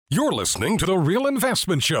You're listening to The Real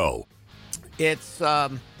Investment Show. It's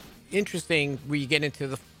interesting. We get into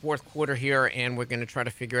the fourth quarter here, and we're going to try to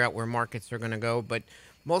figure out where markets are going to go. But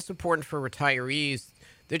most important for retirees,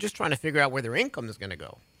 they're just trying to figure out where their income is going to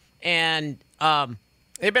go. And there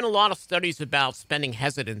have been a lot of studies about spending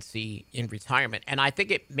hesitancy in retirement, and I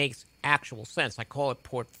think it makes actual sense. I call it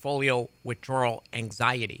portfolio withdrawal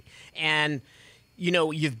anxiety. And you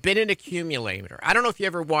know, you've been an accumulator. I don't know if you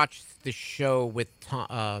ever watched the show with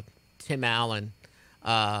Tim Allen.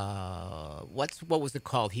 What was it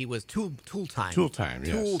called? He was Tool Time. Tool Time,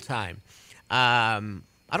 yes. Tool Time. I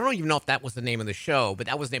don't even know if that was the name of the show, but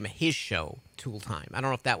that was the name of his show, Tool Time. I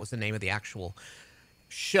don't know if that was the name of the actual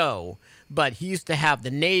show, but he used to have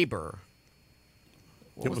the neighbor.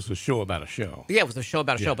 It was a show about a show. Yeah, it was a show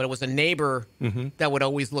about a show, but it was a neighbor that would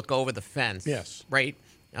always look over the fence. Yes. Right?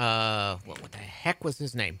 What the heck was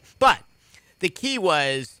his name? But the key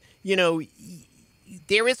was, you know,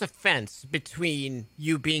 there is a fence between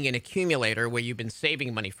you being an accumulator where you've been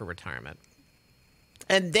saving money for retirement,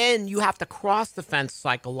 and then you have to cross the fence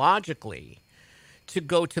psychologically to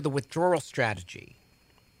go to the withdrawal strategy,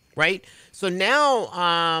 right? So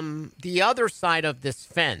now the other side of this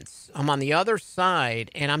fence, I'm on the other side,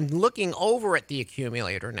 and I'm looking over at the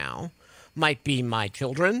accumulator now. Might be my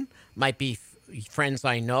children, might be friends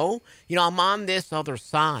I know. You know, I'm on this other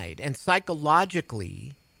side, and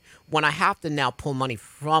psychologically, when I have to now pull money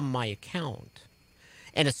from my account,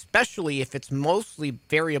 and especially if it's mostly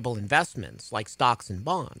variable investments like stocks and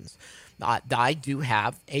bonds, I do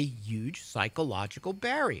have a huge psychological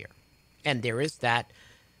barrier. And there is that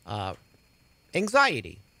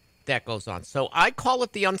anxiety that goes on. So I call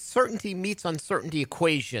it the uncertainty meets uncertainty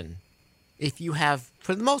equation if you have,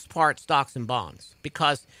 for the most part, stocks and bonds.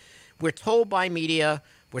 Because we're told by media,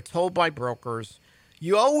 we're told by brokers,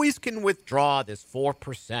 you always can withdraw this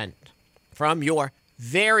 4% from your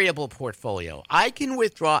variable portfolio. I can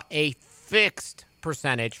withdraw a fixed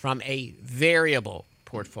percentage from a variable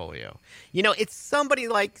portfolio. You know, it's somebody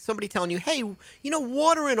telling you, hey, you know,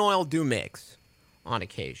 water and oil do mix on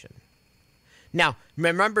occasion. Now,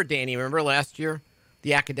 remember, Danny, last year,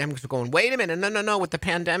 the academics were going, wait a minute, no, with the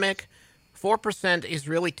pandemic, 4% is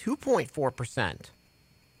really 2.4%.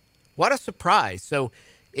 What a surprise. So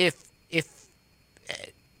if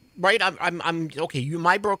right, I'm okay,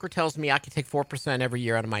 my broker tells me I can take 4% every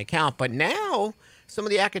year out of my account, but now some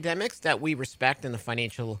of the academics that we respect in the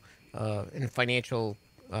financial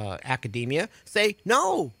academia say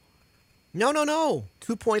no,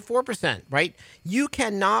 2.4%, right? You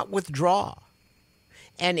cannot withdraw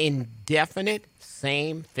an indefinite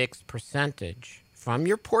same fixed percentage from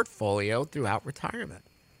your portfolio throughout retirement.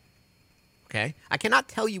 Okay? I cannot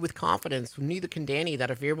tell you with confidence, neither can Danny,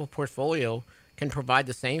 that a variable portfolio can provide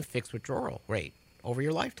the same fixed withdrawal rate over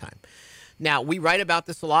your lifetime. Now, we write about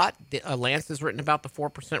this a lot. Lance has written about the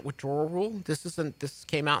 4% withdrawal rule. This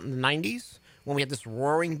came out in the 90s when we had this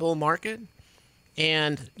roaring bull market.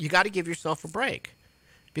 And you got to give yourself a break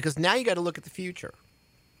because now you got to look at the future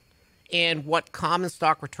and what common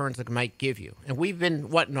stock returns it might give you. And we've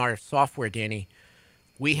been, in our software, Danny,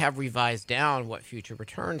 we have revised down what future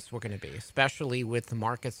returns were going to be, especially with the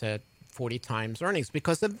markets at 40 times earnings,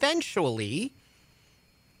 because eventually,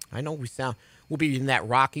 I know we'll be in that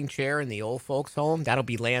rocking chair in the old folks' home. That'll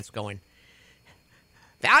be Lance going,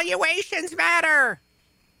 valuations matter.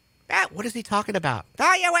 What is he talking about?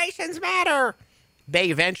 Valuations matter.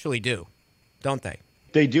 They eventually do, don't they?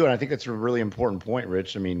 They do, and I think that's a really important point,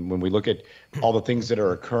 Rich. I mean, when we look at all the things that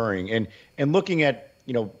are occurring and looking at,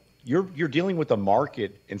 you know, you're dealing with a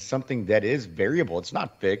market and something that is variable. It's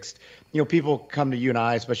not fixed. You know, people come to you and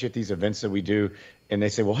I, especially at these events that we do, and they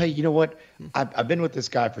say, well, hey, you know what? I've been with this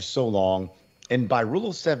guy for so long, and by Rule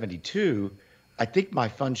of 72, I think my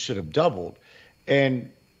funds should have doubled.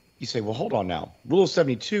 And you say, well, hold on now. Rule of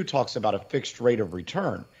 72 talks about a fixed rate of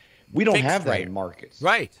return. We don't have that in markets.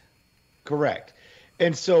 Right. Correct.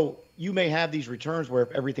 And so you may have these returns where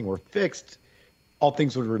if everything were fixed, all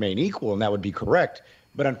things would remain equal, and that would be correct.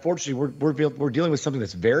 But unfortunately, we're dealing with something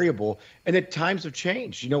that's variable, and that times have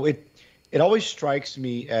changed. You know, it always strikes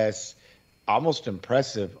me as almost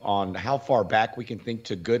impressive on how far back we can think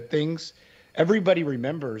to good things. Everybody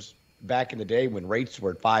remembers back in the day when rates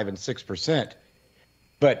were at 5% and 6%,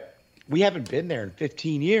 but we haven't been there in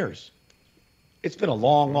 15 years. It's been a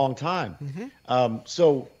long, long time.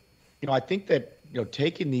 So, you know, I think that, you know,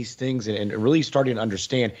 taking these things and really starting to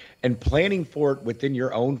understand and planning for it within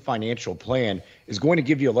your own financial plan is going to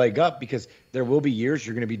give you a leg up, because there will be years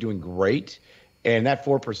you're going to be doing great, and that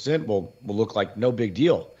 4% will look like no big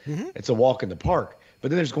deal. It's a walk in the park. But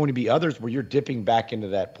then there's going to be others where you're dipping back into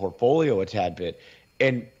that portfolio a tad bit.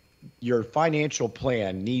 And your financial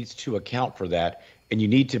plan needs to account for that, and you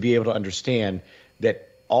need to be able to understand that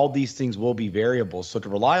all these things will be variable. So to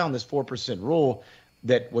rely on this 4% rule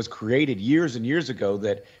that was created years and years ago,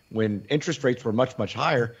 that when interest rates were much, much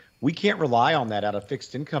higher, we can't rely on that out of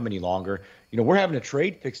fixed income any longer. We're having to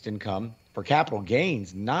trade fixed income for capital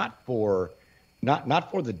gains, not for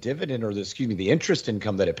the dividend or the interest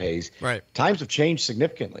income that it pays. Right. Times have changed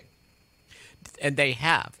significantly. And they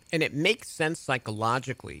have. And it makes sense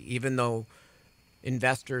psychologically, even though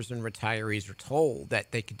investors and retirees are told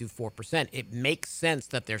that they could do 4%. It makes sense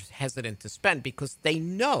that they're hesitant to spend because they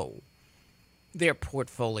know their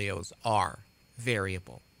portfolios are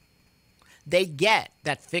variable. They get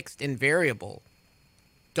that fixed and variable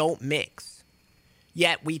don't mix.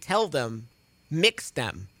 Yet we tell them, mix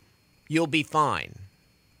them, you'll be fine.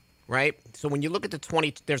 Right? So when you look at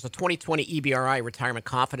there's a 2020 EBRI Retirement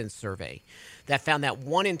Confidence Survey that found that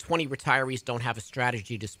 1 in 20 retirees don't have a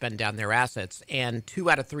strategy to spend down their assets, and 2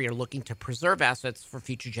 out of 3 are looking to preserve assets for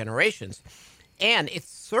future generations. And its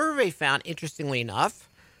survey found, interestingly enough,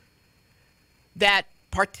 that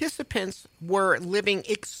participants were living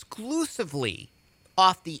exclusively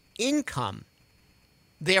off the income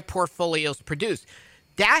their portfolios produce.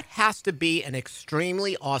 That has to be an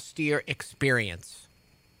extremely austere experience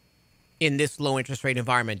in this low interest rate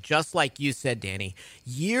environment, just like you said, Danny.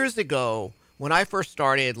 Years ago, when I first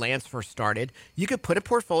started, Lance first started, you could put a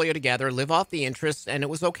portfolio together, live off the interest, and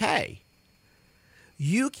it was okay.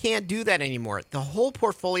 You can't do that anymore. The whole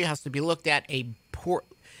portfolio has to be looked at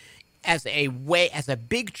as a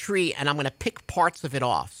big tree, and I'm going to pick parts of it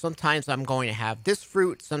off. Sometimes I'm going to have this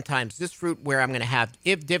fruit, sometimes this fruit, where I'm going to have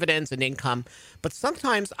dividends and income, but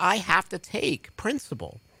sometimes I have to take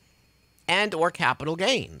principal and or capital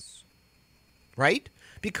gains. Right?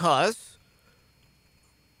 Because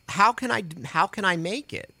how can I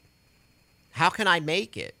make it? How can I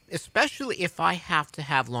make it? Especially if I have to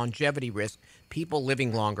have longevity risk, people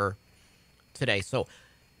living longer today. So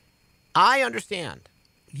I understand.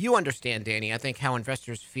 You understand, Danny, I think, how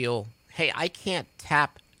investors feel, hey, I can't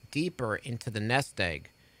tap deeper into the nest egg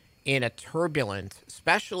in a turbulent,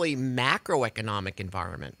 especially macroeconomic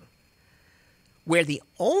environment, where the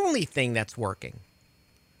only thing that's working,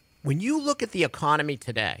 when you look at the economy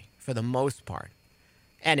today, for the most part,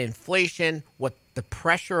 and inflation, what the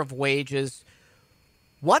pressure of wages,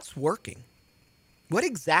 what's working? What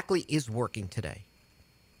exactly is working today?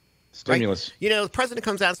 Stimulus. Right? The president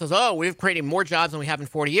comes out and says, oh, we've created more jobs than we have in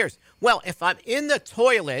 40 years. Well, if I'm in the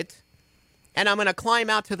toilet and I'm going to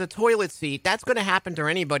climb out to the toilet seat, that's going to happen to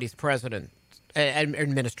anybody's president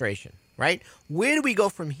administration, right? Where do we go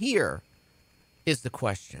from here is the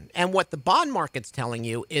question. And what the bond market's telling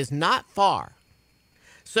you is not far.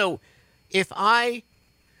 So if I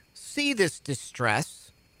see this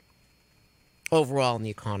distress overall in the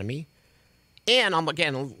economy, and I'm,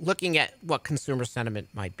 again, looking at what consumer sentiment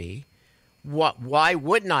might be, why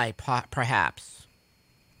wouldn't I perhaps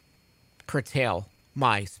curtail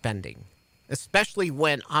my spending? Especially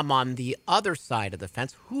when I'm on the other side of the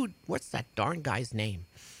fence. What's that darn guy's name?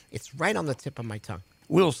 It's right on the tip of my tongue.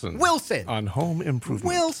 Wilson. On home improvement.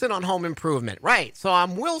 Wilson on home improvement. Right. So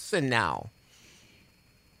I'm Wilson now.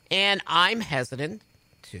 And I'm hesitant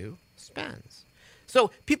to spend.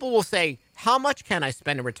 So people will say, how much can I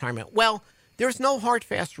spend in retirement? Well, there's no hard,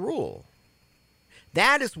 fast rule.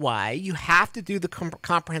 That is why you have to do the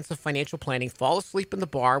comprehensive financial planning, fall asleep in the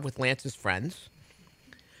bar with Lance's friends,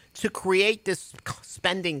 to create this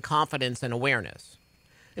spending confidence and awareness.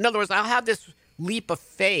 In other words, I'll have this leap of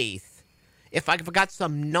faith if I've got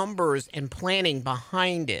some numbers and planning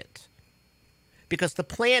behind it. Because the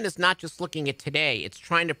plan is not just looking at today, it's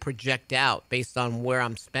trying to project out based on where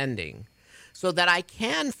I'm spending so that I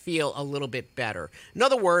can feel a little bit better. In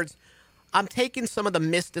other words, I'm taking some of the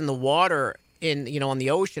mist in the water on the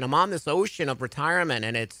ocean. I'm on this ocean of retirement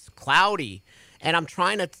and it's cloudy, and I'm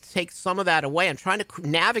trying to take some of that away. I'm trying to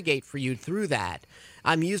navigate for you through that.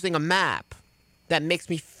 I'm using a map that makes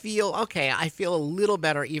me feel, okay, I feel a little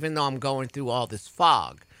better even though I'm going through all this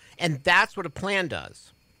fog. And that's what a plan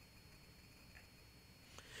does.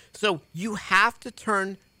 So you have to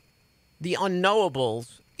turn the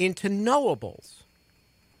unknowables into knowables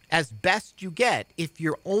as best you get if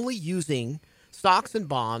you're only using stocks and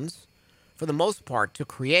bonds for the most part to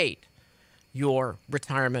create your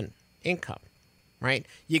retirement income. Right?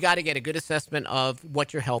 You got to get a good assessment of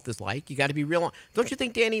what your health is like. You got to be real. Don't you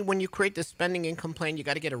think, Danny, when you create this spending income plan, you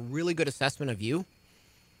got to get a really good assessment of you?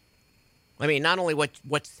 I mean, not only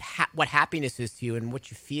what happiness is to you and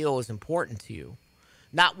what you feel is important to you,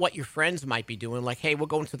 not what your friends might be doing. Like, hey, we're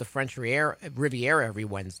going to the French Riviera every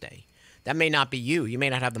Wednesday. that may not be you. You may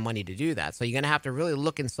not have the money to do that. So you're going to have to really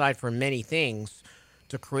look inside for many things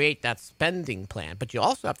to create that spending plan. But you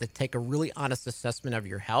also have to take a really honest assessment of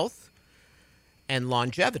your health and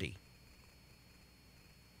longevity.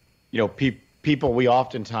 You know, people, we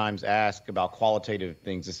oftentimes ask about qualitative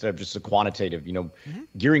things instead of just the quantitative. You know,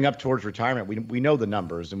 gearing up towards retirement, we know the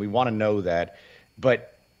numbers and we want to know that.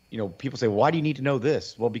 But, you know, people say, well, why do you need to know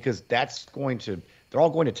this? Well, because they're all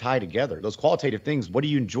going to tie together. Those qualitative things, what do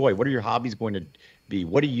you enjoy? What are your hobbies going to be?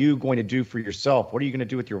 What are you going to do for yourself? What are you going to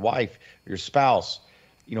do with your wife, your spouse?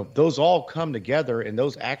 You know, those all come together, and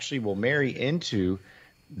those actually will marry into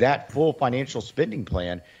that full financial spending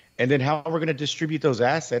plan. And then how we're going to distribute those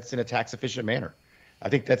assets in a tax efficient manner. I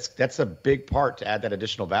think that's a big part to add that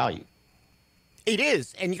additional value. It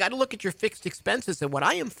is. And you got to look at your fixed expenses. And what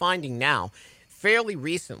I am finding now, fairly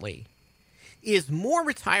recently, is more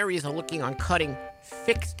retirees are looking on cutting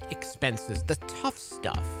fixed expenses, the tough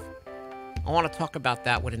stuff. I want to talk about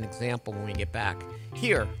that with an example when we get back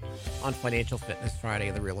here on Financial Fitness Friday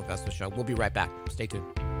of the Real Investment Show. We'll be right back. Stay tuned.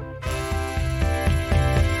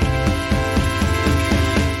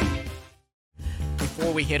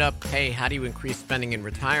 Before we hit up, hey, how do you increase spending in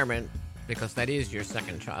retirement? Because that is your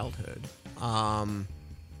second childhood.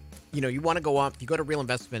 You know, you want to go up, you go to Real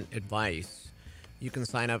Investment Advice, you can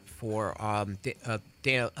sign up for a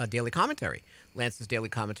daily commentary. Lance's daily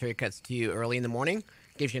commentary cuts to you early in the morning,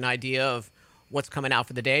 gives you an idea of what's coming out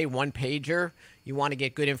for the day, one pager. You want to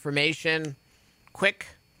get good information, quick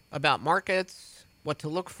about markets, what to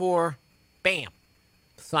look for, bam,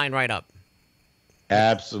 sign right up.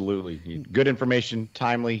 Absolutely. Good information,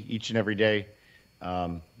 timely each and every day.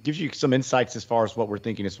 Gives you some insights as far as what we're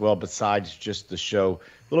thinking as well, besides just the show.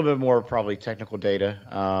 A little bit more probably technical data,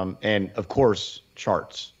 and, of course,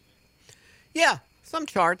 charts. Yeah, some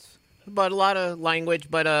charts, but a lot of language.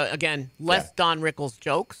 But, again, less Don Rickles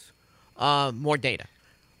jokes, more data.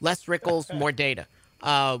 Less Rickles, more data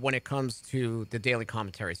when it comes to the daily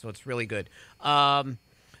commentary. So it's really good.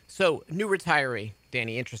 So new retiree,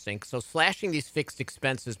 Danny, interesting. So slashing these fixed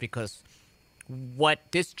expenses, because what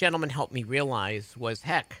this gentleman helped me realize was,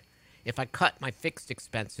 heck, if I cut my fixed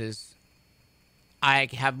expenses, I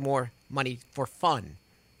have more money for fun,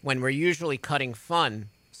 when we're usually cutting fun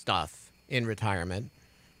stuff in retirement.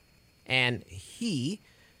 And he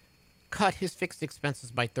cut his fixed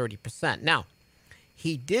expenses by 30%. Now,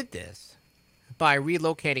 he did this by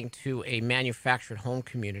relocating to a manufactured home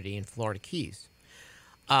community in Florida Keys.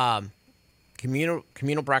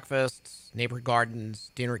 Communal breakfasts, neighborhood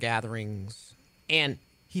gardens, dinner gatherings, and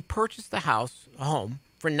he purchased a home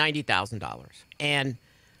for $90,000. And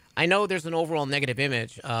I know there's an overall negative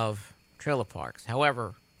image of trailer parks.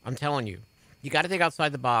 However, I'm telling you, you got to think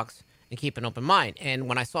outside the box and keep an open mind. And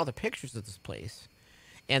when I saw the pictures of this place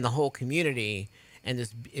and the whole community and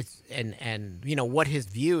you know what his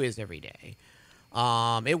view is every day,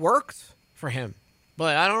 it works for him.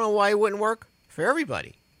 But I don't know why it wouldn't work for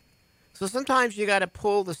everybody. So sometimes you got to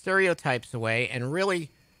pull the stereotypes away and really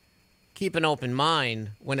keep an open mind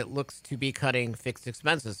when it looks to be cutting fixed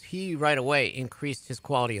expenses. He right away increased his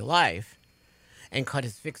quality of life and cut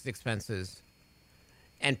his fixed expenses,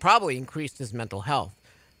 and probably increased his mental health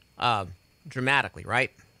dramatically,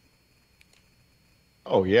 right?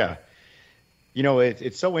 Oh, yeah. You know,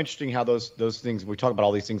 it's so interesting how those things, we talk about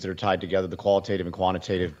all these things that are tied together, the qualitative and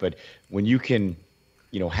quantitative, but when you can,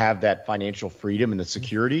 you know, have that financial freedom and the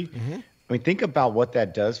security, I mean, think about what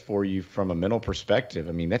that does for you from a mental perspective.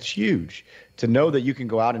 I mean, that's huge to know that you can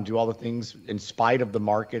go out and do all the things in spite of the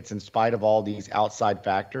markets, in spite of all these outside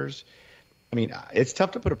factors. I mean, it's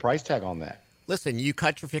tough to put a price tag on that. Listen, you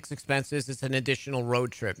cut your fixed expenses. It's an additional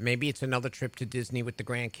road trip. Maybe it's another trip to Disney with the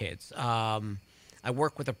grandkids. I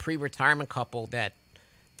work with a pre-retirement couple that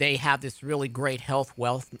they have this really great health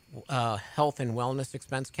and wellness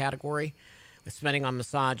expense category, spending on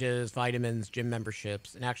massages, vitamins, gym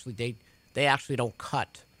memberships, and actually they actually don't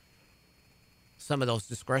cut some of those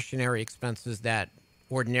discretionary expenses that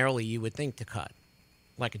ordinarily you would think to cut,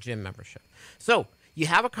 like a gym membership. So you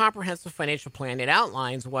have a comprehensive financial plan. It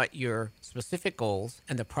outlines what your specific goals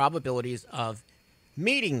and the probabilities of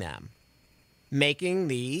meeting them, making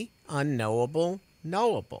the unknowable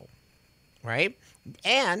knowable, right?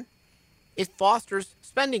 And it fosters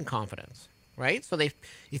spending confidence, right? So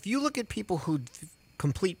if you look at people who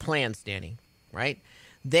complete plans, Danny, right,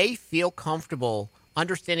 they feel comfortable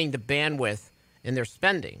understanding the bandwidth in their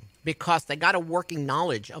spending because they got a working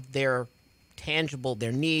knowledge of their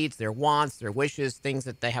needs, their wants, their wishes, things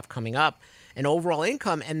that they have coming up, and overall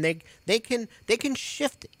income, and they can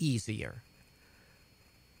shift easier.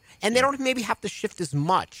 And they don't maybe have to shift as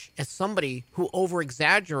much as somebody who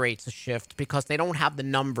over-exaggerates a shift because they don't have the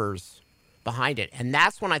numbers behind it. And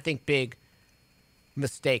that's when I think big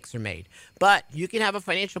mistakes are made. But you can have a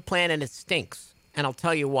financial plan and it stinks. And I'll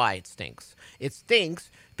tell you why it stinks. It stinks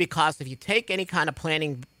because if you take any kind of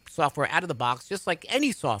planning software out of the box, just like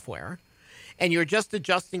any software, and you're just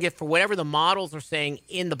adjusting it for whatever the models are saying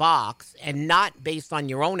in the box and not based on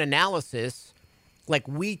your own analysis, like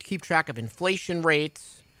we keep track of inflation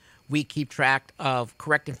rates, we keep track of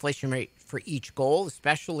correct inflation rate for each goal,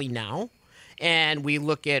 especially now, and we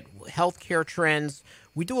look at healthcare trends.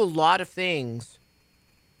 We do a lot of things.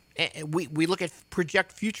 We look at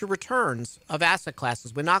project future returns of asset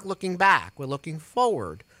classes. We're not looking back. We're looking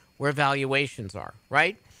forward where valuations are,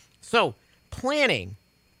 right? So planning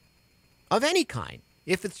of any kind,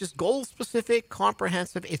 if it's just goal-specific,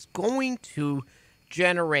 comprehensive, it's going to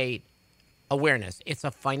generate awareness. It's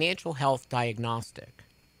a financial health diagnostic.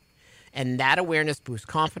 And that awareness boosts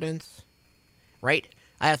confidence, right?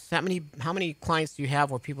 I have how many clients do you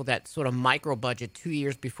have where people that sort of micro budget 2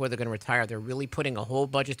 years before they're going to retire, they're really putting a whole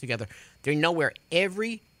budget together. They know where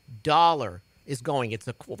every dollar is going. It's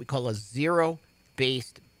what we call a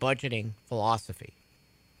zero-based budgeting philosophy.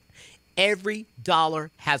 Every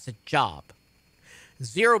dollar has a job.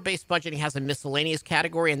 Zero-based budgeting has a miscellaneous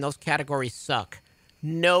category, and those categories suck.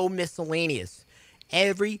 No miscellaneous.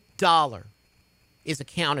 Every dollar is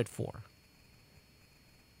accounted for.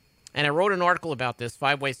 And I wrote an article about this,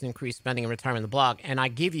 5 Ways to Increase Spending in Retirement, in the blog, and I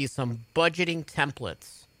give you some budgeting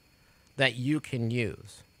templates that you can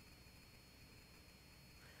use.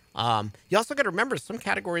 You also got to remember some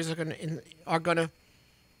categories are going to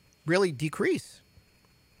really decrease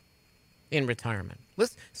in retirement.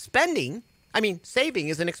 Saving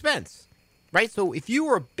is an expense, right? So if you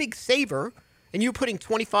were a big saver and you're putting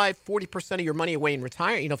 25, 40% of your money away in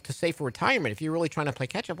retirement, to save for retirement, if you're really trying to play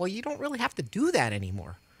catch up, well, you don't really have to do that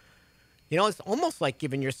anymore. It's almost like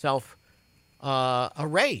giving yourself a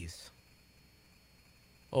raise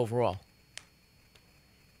overall.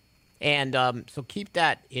 And so keep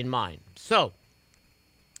that in mind. So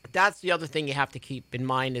that's the other thing you have to keep in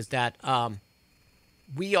mind is that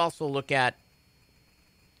we also look at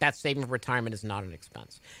that saving for retirement is not an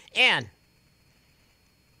expense. And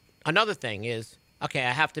another thing is, okay,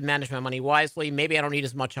 I have to manage my money wisely. Maybe I don't eat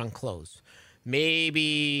as much on clothes.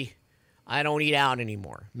 Maybe I don't eat out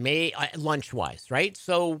anymore, lunch-wise, right?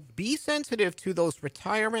 So be sensitive to those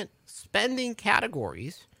retirement spending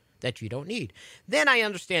categories that you don't need. Then I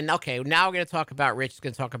understand, okay, now we're going to talk about Rich is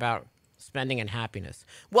going to talk about spending and happiness.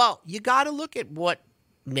 Well, you got to look at what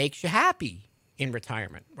makes you happy in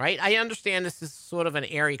retirement, right? I understand this is sort of an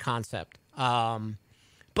airy concept,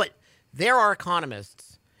 but there are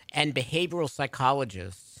economists and behavioral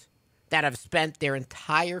psychologists that have spent their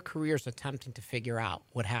entire careers attempting to figure out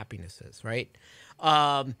what happiness is, right?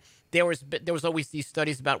 There was always these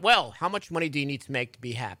studies about, well, how much money do you need to make to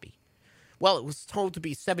be happy? Well, it was told to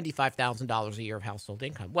be $75,000 a year of household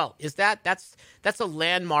income. Well, that's a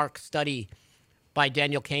landmark study by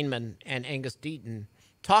Daniel Kahneman and Angus Deaton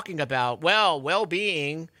talking about,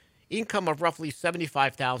 well-being, income of roughly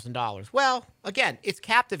 $75,000. Well, again, it's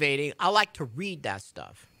captivating. I like to read that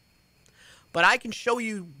stuff. But I can show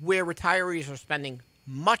you where retirees are spending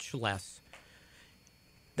much less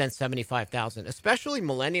than $75,000, especially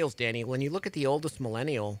millennials, Danny. When you look at the oldest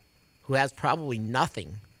millennial who has probably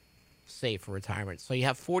nothing saved for retirement. So you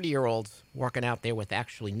have 40-year-olds working out there with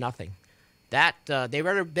actually nothing. That they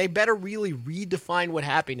better really redefine what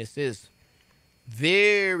happiness is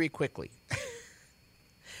very quickly.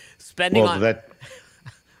 Spending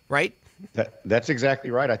right? That's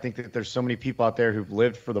exactly right. I think that there's so many people out there who've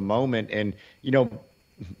lived for the moment, and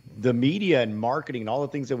the media and marketing and all the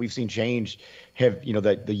things that we've seen change have,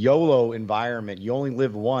 the YOLO environment, you only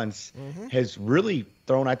live once, has really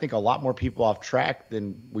thrown, I think, a lot more people off track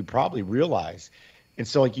than we probably realize. And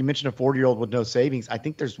so, like you mentioned, a 40-year-old with no savings, I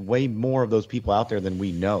think there's way more of those people out there than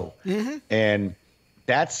we know. And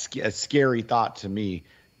that's a scary thought to me,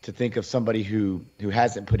 to think of somebody who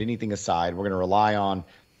hasn't put anything aside. We're going to rely on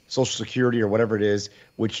Social Security or whatever it is,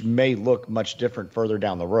 which may look much different further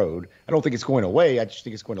down the road. I don't think it's going away. I just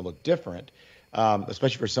think it's going to look different,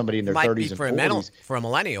 especially for somebody in their 30s and 40s. For a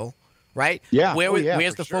millennial, right? Yeah.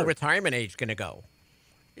 Where's the full retirement age going to go?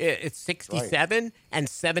 It's 67 right. and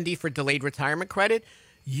 70 for delayed retirement credit.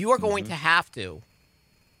 You are going to have to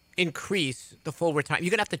increase the full retirement.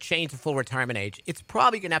 You're going to have to change the full retirement age. It's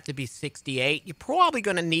probably going to have to be 68. You're probably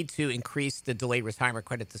going to need to increase the delayed retirement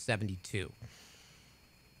credit to 72.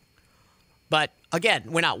 But again,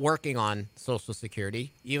 we're not working on Social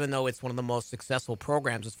Security, even though it's one of the most successful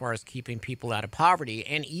programs as far as keeping people out of poverty.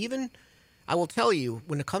 And even, I will tell you,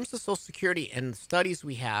 when it comes to Social Security and the studies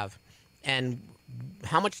we have, and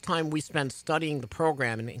how much time we spend studying the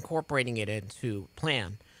program and incorporating it into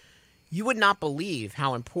plan, you would not believe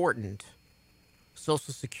how important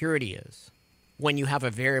Social Security is when you have a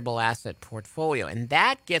variable asset portfolio. And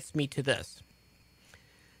that gets me to this.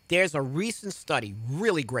 There's a recent study,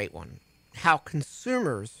 really great one, how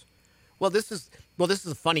consumers, this is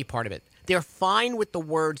the funny part of it. They're fine with the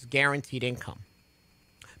words guaranteed income,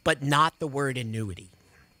 but not the word annuity.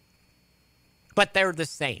 But they're the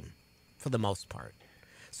same for the most part.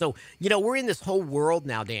 So, we're in this whole world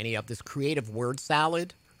now, Danny, of this creative word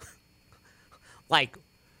salad. Like,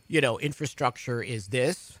 infrastructure is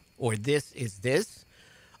this, or this is this.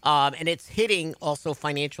 And it's hitting also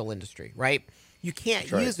financial industry, right? You can't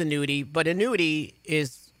use annuity, but annuity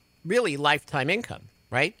is really lifetime income,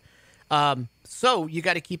 right? So you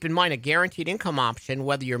got to keep in mind a guaranteed income option,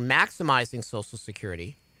 whether you're maximizing Social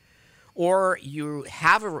Security or you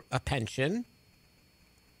have a pension,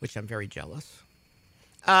 which I'm very jealous,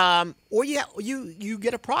 or you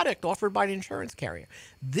get a product offered by an insurance carrier.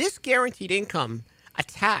 This guaranteed income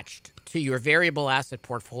attached to your variable asset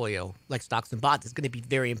portfolio, like stocks and bonds, is going to be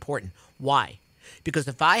very important. Why? Because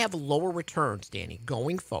if I have lower returns, Danny,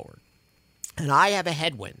 going forward, and I have a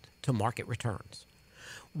headwind to market returns,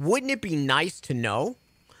 wouldn't it be nice to know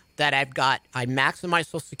that I maximize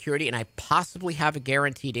Social Security and I possibly have a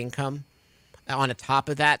guaranteed income on the top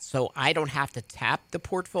of that, so I don't have to tap the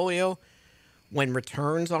portfolio when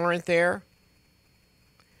returns aren't there?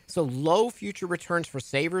 So low future returns for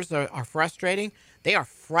savers are frustrating. They are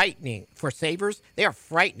frightening for savers. They are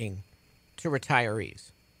frightening to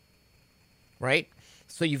retirees, right?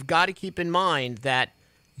 So you've got to keep in mind that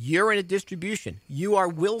you're in a distribution. You are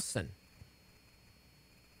Wilson.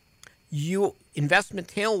 Investment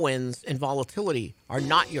tailwinds and volatility are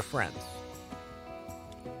not your friends.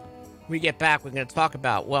 When we get back, we're going to talk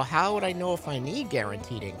about, how would I know if I need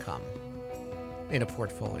guaranteed income in a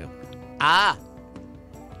portfolio?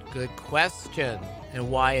 Good question.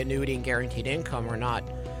 And why annuity and guaranteed income are not.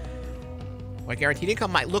 Why guaranteed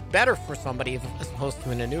income might look better for somebody as opposed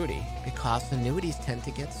to an annuity, because annuities tend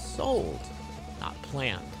to get sold, not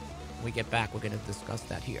planned. When we get back, we're going to discuss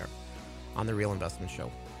that here on The Real Investment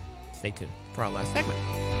Show. Stay tuned for our last segment.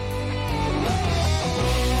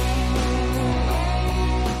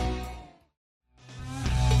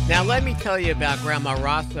 Now, let me tell you about Grandma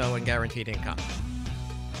Rosso and guaranteed income.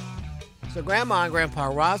 So Grandma and Grandpa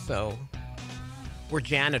Rosso were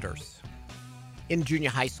janitors in junior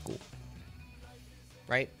high school,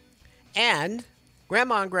 right? And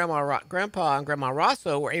Grandpa and Grandma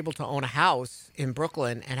Rosso were able to own a house in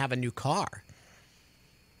Brooklyn and have a new car,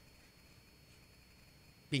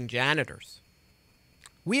 being janitors.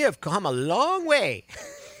 We have come a long way.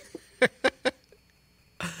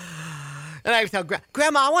 And I would tell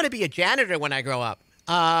Grandma, I want to be a janitor when I grow up.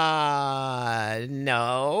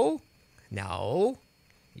 No,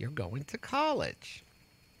 you're going to college,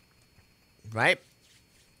 right?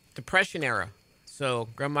 Depression era. So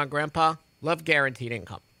Grandma and Grandpa love guaranteed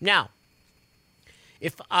income. Now,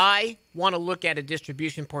 if I want to look at a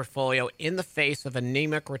distribution portfolio in the face of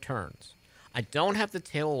anemic returns, I don't have the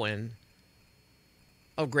tailwind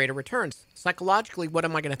of greater returns. Psychologically, what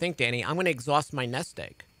am I going to think, Danny? I'm going to exhaust my nest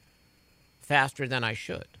egg faster than I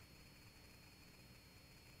should.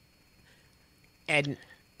 And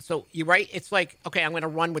so you're right. It's like, okay, I'm going to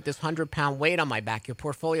run with this 100-pound weight on my back. Your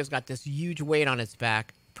portfolio's got this huge weight on its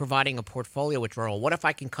back, providing a portfolio withdrawal. What if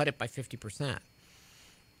I can cut it by 50%?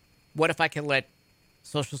 What if I can let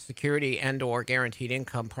Social Security and or guaranteed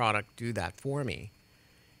income product do that for me?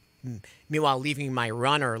 Meanwhile, leaving my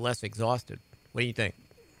runner less exhausted. What do you think?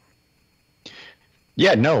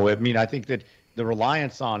 Yeah, no, I mean, I think that the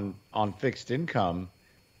reliance on fixed income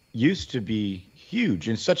used to be huge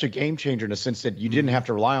and such a game changer in the sense that you didn't have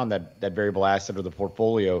to rely on that variable asset or the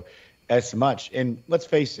portfolio as much. And let's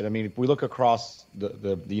face it, I mean, if we look across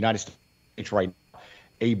the United States right now,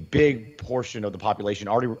 a big portion of the population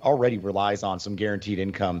already relies on some guaranteed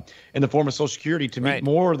income in the form of Social Security to meet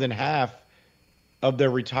more than half of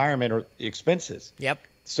their retirement or expenses. Yep.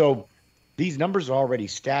 So these numbers are already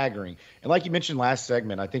staggering. And like you mentioned last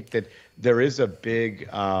segment, I think that there is a big,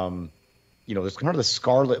 there's kind of the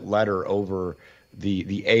scarlet letter over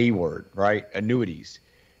the A word, right? Annuities.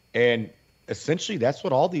 And essentially that's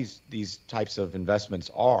what all these types of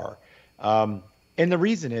investments are. And the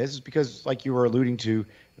reason is because, like you were alluding to,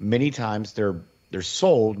 many times they're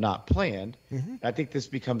sold, not planned. Mm-hmm. I think this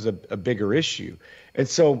becomes a bigger issue. And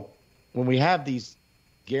so when we have these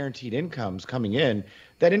guaranteed incomes coming in,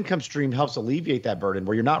 that income stream helps alleviate that burden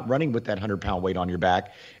where you're not running with that 100-pound weight on your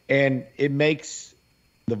back. And it makes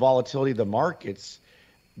the volatility of the markets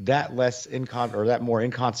that less or that more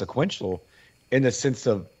inconsequential in the sense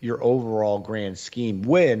of your overall grand scheme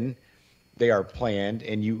when they are planned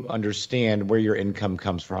and you understand where your income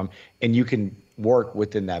comes from and you can work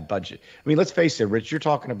within that budget. I mean, let's face it, Rich, you're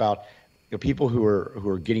talking about people who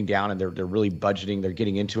are getting down and they're really budgeting, they're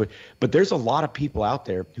getting into it. But there's a lot of people out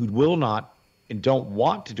there who will not and don't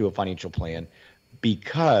want to do a financial plan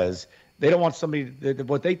because they don't want somebody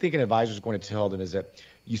what they think an advisor is going to tell them is that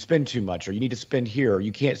you spend too much or you need to spend here or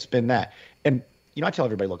you can't spend that. And I tell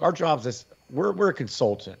everybody, look, our job is we're a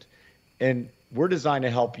consultant and we're designed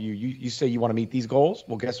to help you. You say you want to meet these goals.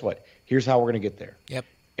 Well, guess what? Here's how we're going to get there. Yep.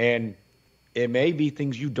 And it may be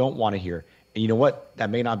things you don't want to hear. And you know what? That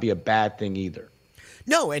may not be a bad thing either.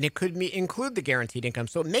 No, and it could include the guaranteed income.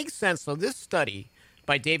 So it makes sense. So this study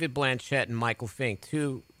by David Blanchett and Michael Fink,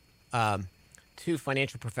 two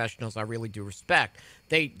financial professionals I really do respect,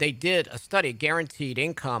 they did a study, guaranteed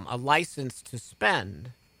income, a license to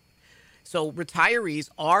spend. So retirees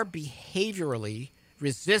are behaviorally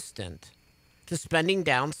resistant to spending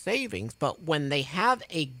down savings, but when they have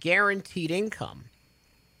a guaranteed income,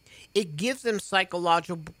 it gives them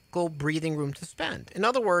psychological breathing room to spend. In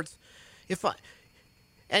other words,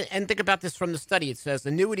 and think about this from the study, it says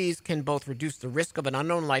annuities can both reduce the risk of an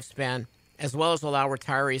unknown lifespan as well as allow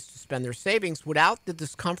retirees to spend their savings without the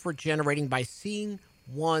discomfort generating by seeing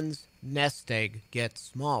one's nest egg get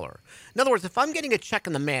smaller. In other words, if I'm getting a check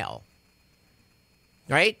in the mail,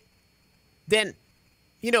 right, then,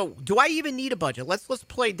 do I even need a budget? Let's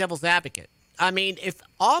play devil's advocate. I mean, if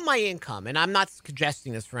all my income, and I'm not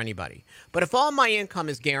suggesting this for anybody, but if all my income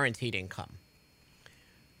is guaranteed income,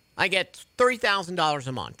 I get $30,000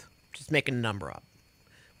 a month, just making a number up.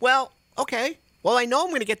 Well, okay. Well, I know I'm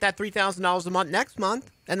going to get that $3,000 a month next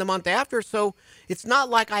month and the month after, so it's not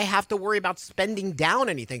like I have to worry about spending down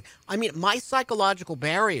anything. I mean, my psychological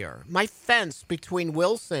barrier, my fence between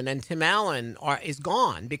Wilson and Tim Allen is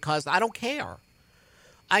gone because I don't care.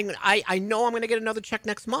 I know I'm going to get another check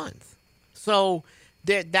next month. So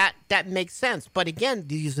that makes sense. But again,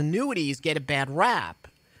 these annuities get a bad rap.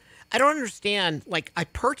 I don't understand. Like, I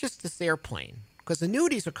purchased this airplane because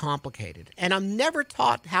annuities are complicated, and I'm never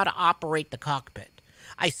taught how to operate the cockpit.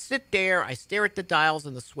 I sit there, I stare at the dials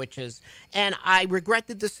and the switches, and I regret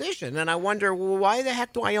the decision. And I wonder, well, why the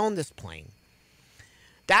heck do I own this plane?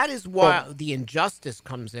 That is why the injustice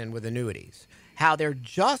comes in with annuities, how they're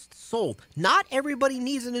just sold. Not everybody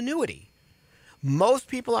needs an annuity. Most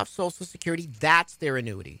people have Social Security. That's their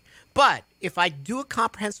annuity. But if I do a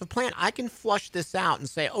comprehensive plan, I can flush this out and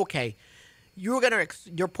say, okay,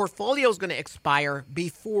 your portfolio is going to expire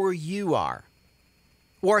before you are,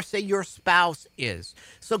 or say your spouse is.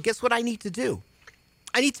 So guess what I need to do?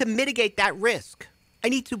 I need to mitigate that risk. I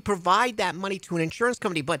need to provide that money to an insurance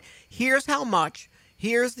company. But here's how much.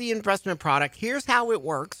 Here's the investment product. Here's how it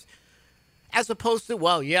works. As opposed to,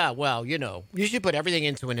 you should put everything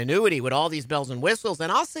into an annuity with all these bells and whistles,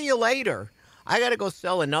 and I'll see you later. I got to go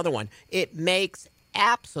sell another one. It makes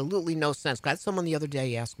absolutely no sense. I had someone the other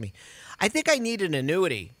day ask me, I think I need an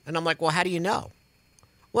annuity. And I'm like, well, how do you know?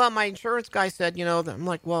 Well, my insurance guy said, I'm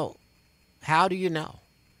like, well, how do you know?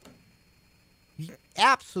 You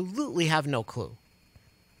absolutely have no clue.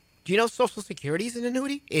 Do you know Social Security is an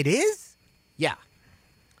annuity? It is? Yeah.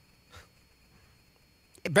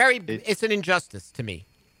 It's an injustice to me.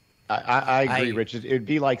 I agree, Rich. It'd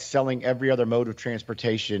be like selling every other mode of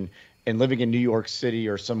transportation and living in New York City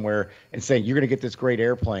or somewhere and saying you're going to get this great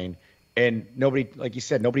airplane, and nobody, like you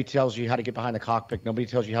said, nobody tells you how to get behind the cockpit. Nobody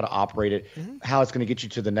tells you how to operate it, how it's going to get you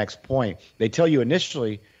to the next point. They tell you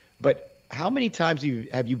initially, but how many times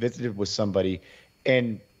have you visited with somebody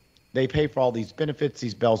and they pay for all these benefits,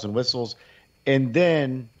 these bells and whistles, and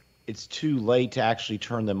then it's too late to actually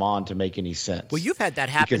turn them on to make any sense? Well, you've had that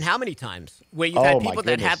happen how many times? Where you've had people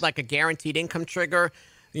that had like a guaranteed income trigger,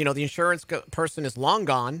 the insurance person is long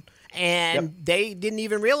gone, and they didn't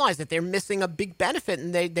even realize that they're missing a big benefit,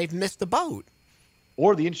 and they've missed the boat.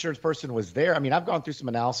 Or the insurance person was there. I mean, I've gone through some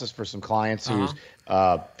analysis for some clients whose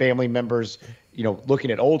family members,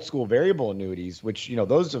 looking at old school variable annuities, which,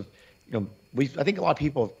 those have, I think a lot of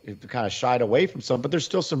people have kind of shied away from some, but there's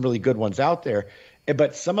still some really good ones out there.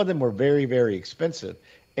 But some of them were very, very expensive.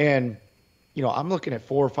 And, I'm looking at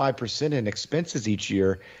 4 or 5% in expenses each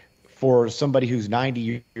year for somebody who's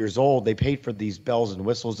 90 years old. They paid for these bells and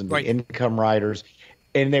whistles and the income riders,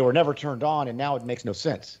 and they were never turned on, and now it makes no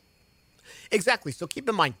sense. Exactly. So keep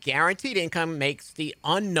in mind, guaranteed income makes the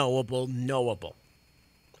unknowable knowable.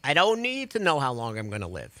 I don't need to know how long I'm going to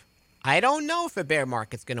live. I don't know if a bear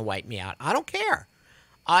market's going to wipe me out. I don't care.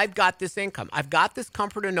 I've got this income. I've got this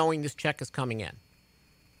comfort of knowing this check is coming in.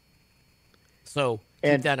 So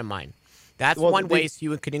keep that in mind. That's one way so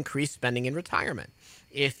you could increase spending in retirement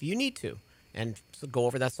if you need to. And so go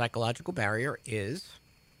over that psychological barrier is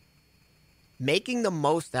making the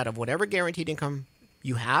most out of whatever guaranteed income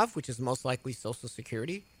you have, which is most likely Social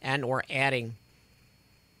Security, and or adding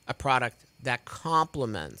a product that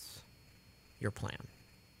complements your plan,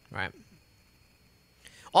 right?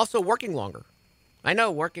 Also, working longer. I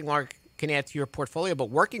know working longer can add to your portfolio, but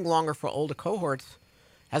working longer for older cohorts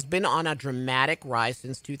has been on a dramatic rise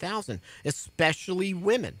since 2000, especially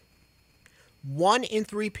women. 1 in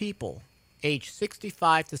 3 people age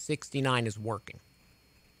 65 to 69 is working,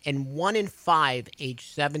 and 1 in 5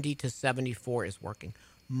 age 70 to 74 is working.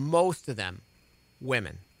 Most of them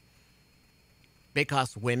women,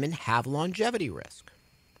 because women have longevity risk,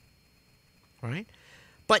 right?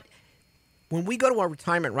 But when we go to our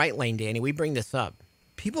retirement right lane, Danny, we bring this up.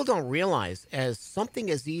 People don't realize as something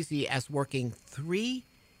as easy as working 3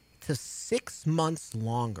 to 6 months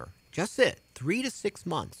longer, just it, 3 to 6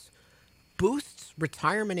 months, boosts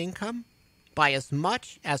retirement income by as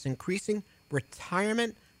much as increasing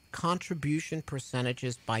retirement contribution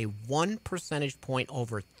percentages by 1 percentage point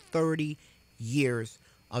over 30 years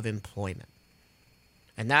of employment.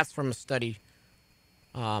 And that's from a study,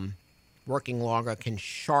 working longer can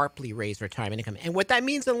sharply raise retirement income. And what that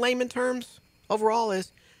means in layman terms overall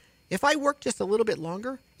is if I work just a little bit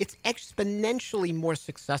longer, it's exponentially more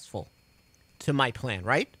successful to my plan,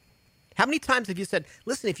 right? How many times have you said,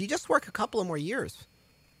 listen, if you just work a couple of more years,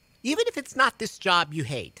 even if it's not this job you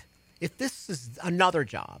hate, if this is another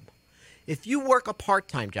job, if you work a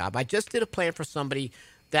part-time job, I just did a plan for somebody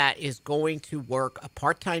that is going to work a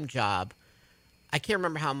part-time job. I can't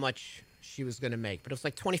remember how much she was going to make, but it was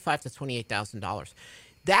like $25,000 to $28,000.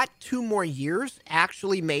 That 2 more years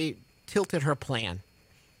actually tilted her plan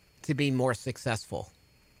to be more successful.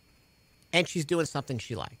 And she's doing something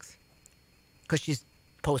she likes because she's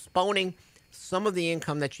postponing some of the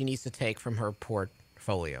income that she needs to take from her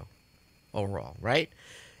portfolio overall, right?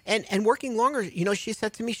 And working longer, she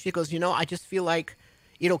said to me, she goes, I just feel like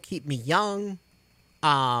it'll keep me young.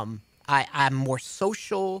 I'm more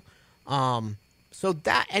social. So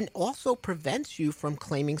that, and also prevents you from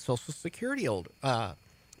claiming Social Security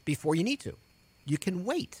before you need to. You can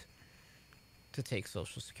wait to take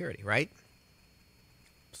Social Security, right?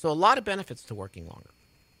 So a lot of benefits to working longer.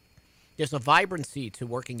 There's a vibrancy to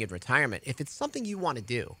working in retirement if it's something you want to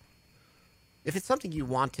do.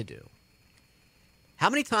 How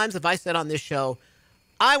many times have I said on this show,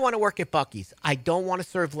 I want to work at Buc-ee's. I don't want to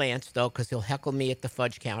serve Lance, though, because he'll heckle me at the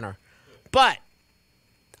fudge counter. But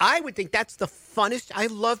I would think that's the funnest. I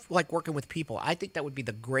love working with people. I think that would be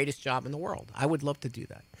the greatest job in the world. I would love to do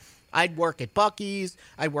that. I'd work at Buc-ee's.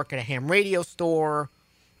 I'd work at a ham radio store.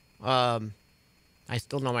 I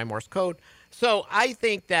still know my Morse code. So I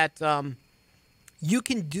think that you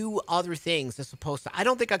can do other things as opposed to, I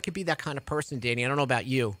don't think I could be that kind of person, Danny. I don't know about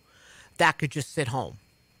you, that could just sit home.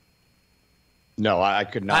 No, I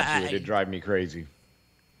could not do it. It'd drive me crazy.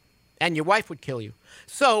 And your wife would kill you.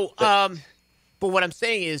 So, but what I'm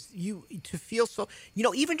saying is to feel so,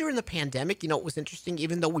 even during the pandemic, it was interesting,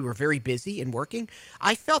 even though we were very busy and working,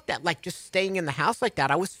 I felt that just staying in the house like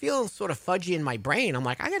that, I was feeling sort of fudgy in my brain. I'm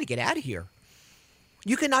like, I got to get out of here.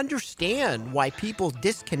 You can understand why people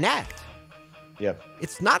disconnect. Yeah.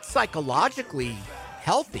 It's not psychologically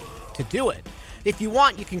healthy to do it. If you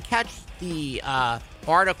want, you can catch the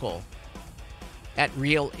article at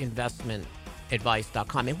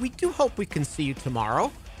realinvestmentadvice.com. And we do hope we can see you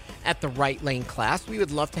tomorrow at the Right Lane class. We would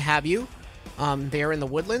love to have you there in the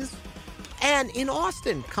Woodlands. And in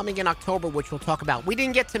Austin, coming in October, which we'll talk about. We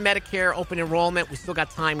didn't get to Medicare open enrollment. We still got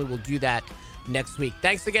time. We will do that next week.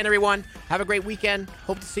 Thanks again, everyone. Have a great weekend.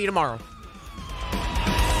 Hope to see you tomorrow.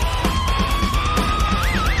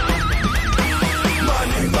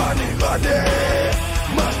 Money, money, money.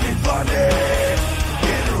 Must be funny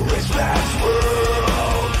in a rich man's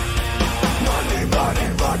world. Money, money,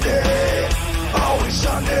 money. Always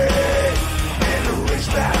Sunday in a rich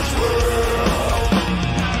man's world.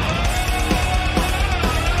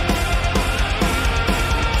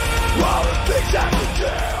 All the things I could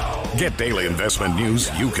tell. Get daily investment news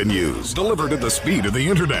you can use, delivered at the speed of the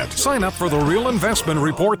internet. Sign up for the Real Investment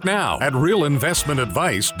Report now at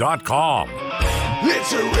realinvestmentadvice.com.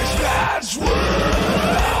 It's a rich man's world.